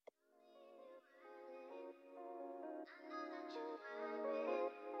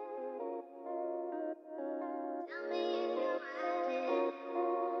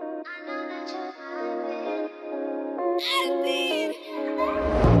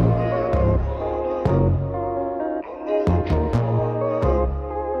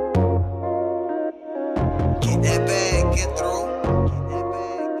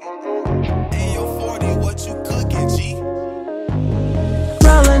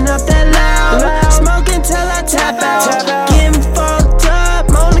tap out. Getting fucked up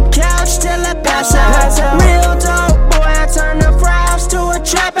on the couch till I pass out. Real dope boy, I turn the fries to a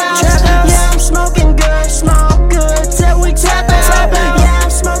trap house. Yeah, I'm smoking good, smoke good till we tap out. Yeah, I'm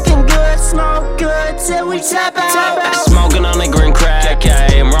smoking good, smoke good till we tap out. Smoking on that green crack,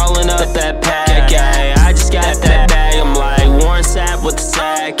 I'm rolling up that pack, I just got that bag, I'm like Warren Sapp with the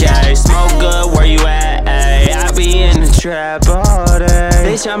sack, smoke good, where you at, I be in the trap all day.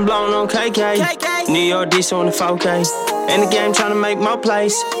 Bitch, I'm blown on KK, New York DC on the 4K. In the game tryna make more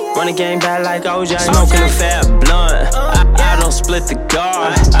plays, run the game back like OJ. Smoking a fat blunt, I don't split the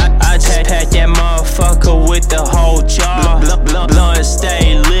guard. I just pack that motherfucker with the whole jar. Blunt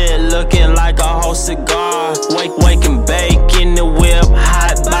stay lit, looking like a whole cigar. Wake and bake in the whip,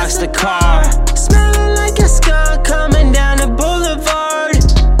 hot box the car. Smelling like a skunk coming down the boulevard.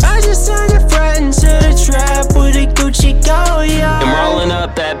 I just turned the front into the trap with a Gucci go, yeah. I'm rolling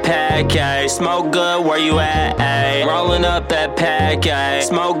up that pack, smoke good, where you at, rolling up that pack,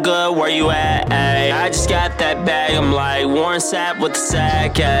 smoke good, where you at, I just got that bag, I'm like Warren Sapp with the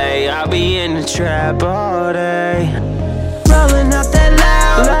sack, I be in the trap all day. Rolling up that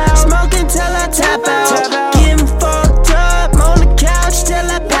loud, smoking till I tap out. Getting fucked up on the couch till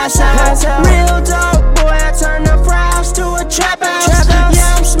I pass out. Real dope boy, I turn the fries to a trap house.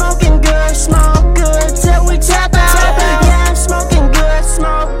 Yeah, I'm smoking good, smoke good till we tap out. Yeah, I'm smoking good,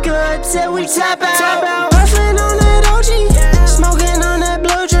 smoke good till we tap out. Puffin' on that OG, smoking on that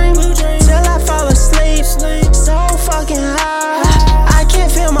blue dream till I fall asleep. So fucking high, I can't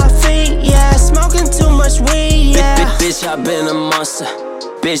feel my feet. Yeah, smoking too much weed. Yeah. Bitch, I been a monster.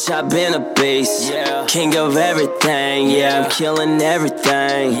 Bitch, I been a beast. King of everything. Yeah, I'm killing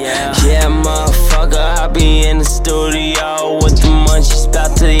everything. Yeah, motherfucker, I be in the studio with the munchies,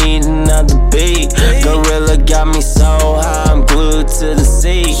 about to eat another beat. Gorilla got me so high, I'm glued to the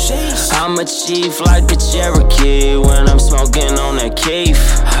seat. I'm a chief like a Cherokee when I'm smoking on that keef.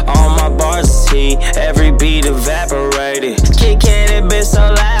 All my bars is heat, every beat evaporated. Kick it, bitch, so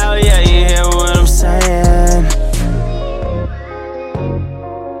loud, yeah, you hear what I'm saying?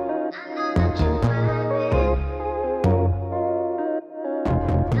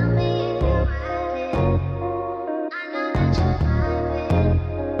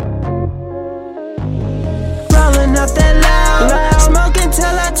 Rolling up that loud, smoking till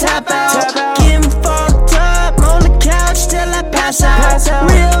I tap out. Getting fucked up on the couch till I pass out.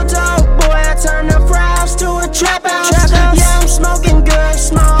 Real dope boy, I turn the fries to a trap house. Yeah, I'm smoking good,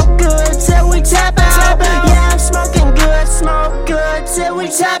 smoke good till we tap out. Yeah, I'm smoking good, smoke good till we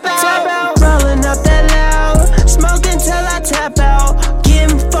tap out. Rolling up that loud, smoking till I tap out.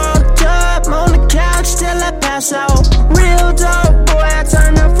 Getting fucked up on the couch till I pass out. Real dope boy, I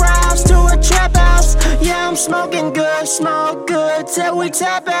turn the fries to a trap house. Yeah, I'm smoking good, smoke good till we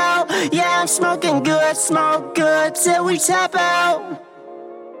tap out. Yeah, I'm smoking good, smoke good till we tap out.